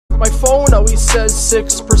My phone always says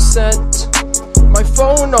 6%. My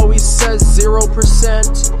phone always says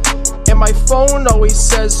 0%. And my phone always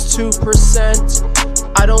says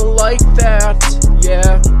 2%. I don't like that,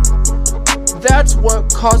 yeah. That's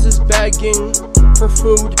what causes begging for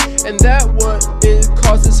food, and that what it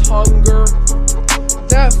causes hunger.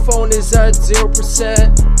 That phone is at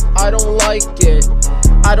 0%. I don't like it.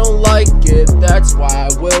 I don't like it. That's why I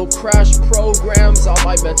will crash programs on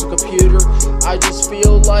my mental computer. I just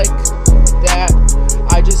feel like that.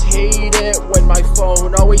 I just hate it when my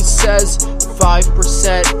phone always says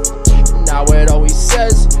 5%. Now it always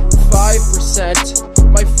says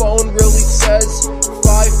 5%. My phone really says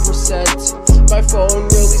 5%. My phone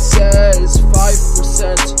really says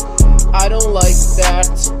 5%. I don't like that.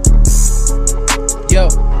 Yo,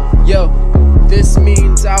 this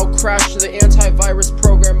means I'll crash the antivirus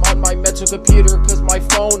program on my mental computer, cause my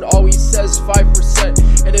phone always says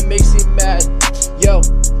 5% and it makes me mad. Yo,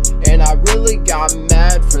 and I really got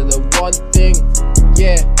mad for the one thing.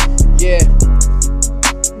 Yeah.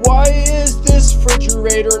 Why is this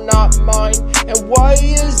refrigerator not mine? And why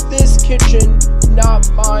is this kitchen not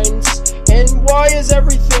mine? And why is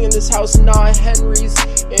everything in this house not Henry's?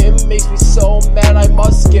 It makes me so mad, I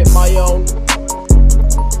must get my own.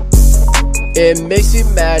 It makes me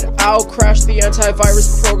mad. I'll crash the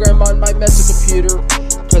antivirus program on my mental computer,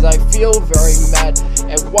 cause I feel very mad.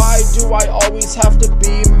 And why do I always have to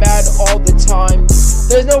be mad all the time?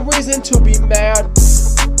 There's no reason to be mad.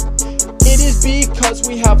 It is because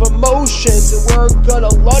we have emotions and we're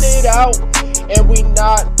gonna let it out, and we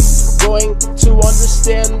not going to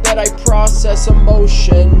understand that I process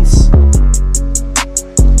emotions.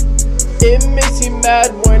 It makes me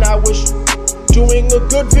mad when I was doing a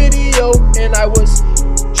good video and I was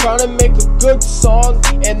trying to make a good song,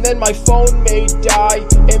 and then my phone may die.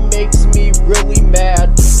 It makes me really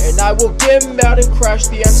mad, and I will get mad and crash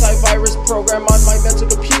the antivirus program on my mental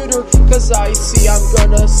computer, cause I'm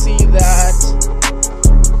gonna see that.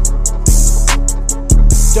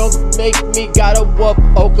 Don't make me gotta whoop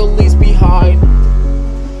Oakley's behind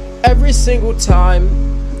every single time.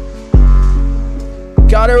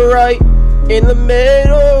 Got it right in the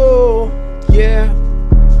middle, yeah.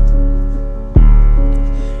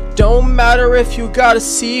 Don't matter if you got a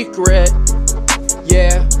secret,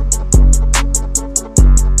 yeah.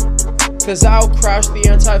 Cause I'll crash the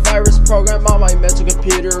antivirus program on my mental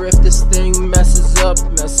computer if this thing messes up.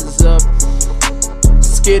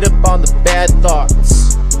 Skid up on the bad thoughts.